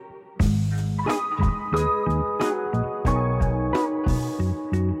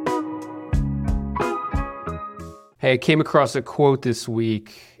Hey, I came across a quote this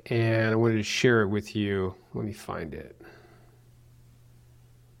week and I wanted to share it with you. Let me find it.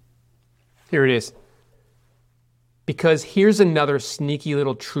 Here it is. Because here's another sneaky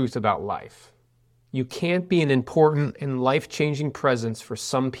little truth about life. You can't be an important and life-changing presence for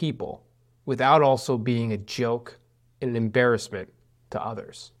some people without also being a joke and an embarrassment to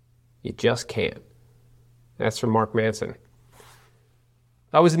others. You just can't. That's from Mark Manson.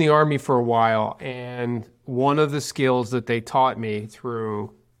 I was in the Army for a while, and one of the skills that they taught me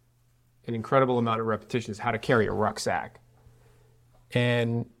through an incredible amount of repetition is how to carry a rucksack.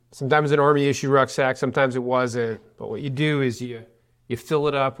 And sometimes an Army issue rucksack, sometimes it wasn't. But what you do is you fill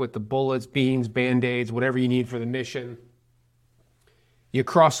it up with the bullets, beans, Band-Aids, whatever you need for the mission. You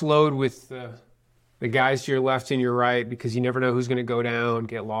cross-load with the guys to your left and your right because you never know who's going to go down,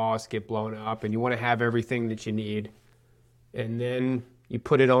 get lost, get blown up, and you want to have everything that you need. And then you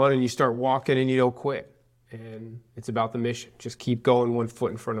put it on and you start walking and you don't quit. And it's about the mission. Just keep going one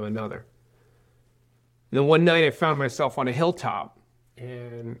foot in front of another. And then one night I found myself on a hilltop,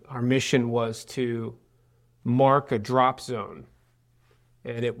 and our mission was to mark a drop zone.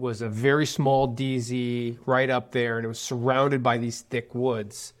 And it was a very small DZ right up there, and it was surrounded by these thick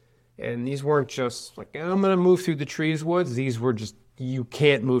woods. And these weren't just like, I'm going to move through the trees woods. These were just, you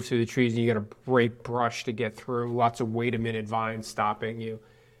can't move through the trees, and you got to break brush to get through. Lots of wait-a-minute vines stopping you.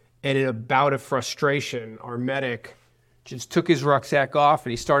 And in a bout of frustration, our medic just took his rucksack off and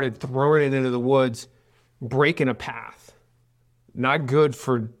he started throwing it into the woods, breaking a path. Not good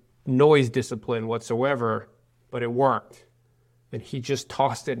for noise discipline whatsoever, but it worked. And he just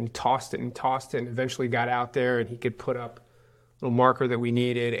tossed it and tossed it and tossed it, and eventually got out there and he could put up a little marker that we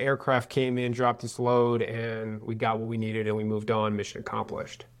needed. Aircraft came in, dropped its load, and we got what we needed and we moved on. Mission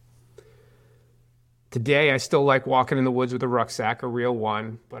accomplished. Today, I still like walking in the woods with a rucksack, a real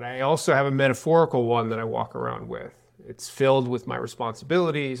one, but I also have a metaphorical one that I walk around with. It's filled with my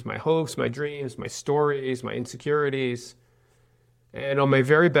responsibilities, my hopes, my dreams, my stories, my insecurities. And on my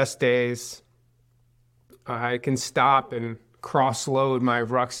very best days, I can stop and cross-load my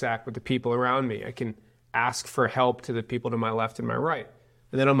rucksack with the people around me. I can ask for help to the people to my left and my right.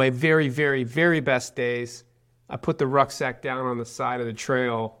 And then on my very, very, very best days, I put the rucksack down on the side of the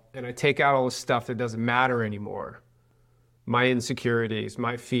trail and I take out all the stuff that doesn't matter anymore. My insecurities,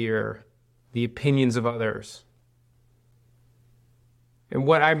 my fear, the opinions of others. And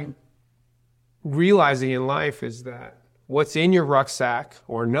what I'm realizing in life is that what's in your rucksack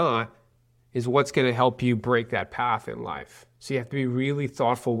or not is what's going to help you break that path in life. So you have to be really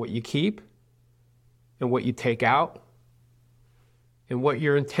thoughtful what you keep and what you take out and what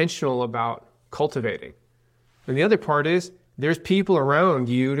you're intentional about cultivating. And the other part is there's people around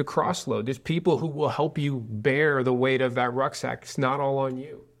you to cross-load. There's people who will help you bear the weight of that rucksack. It's not all on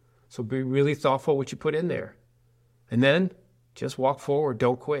you. So be really thoughtful what you put in there. And then just walk forward.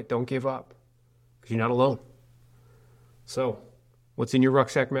 Don't quit. Don't give up. Because you're not alone. So what's in your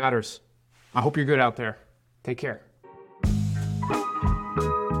rucksack matters. I hope you're good out there. Take care.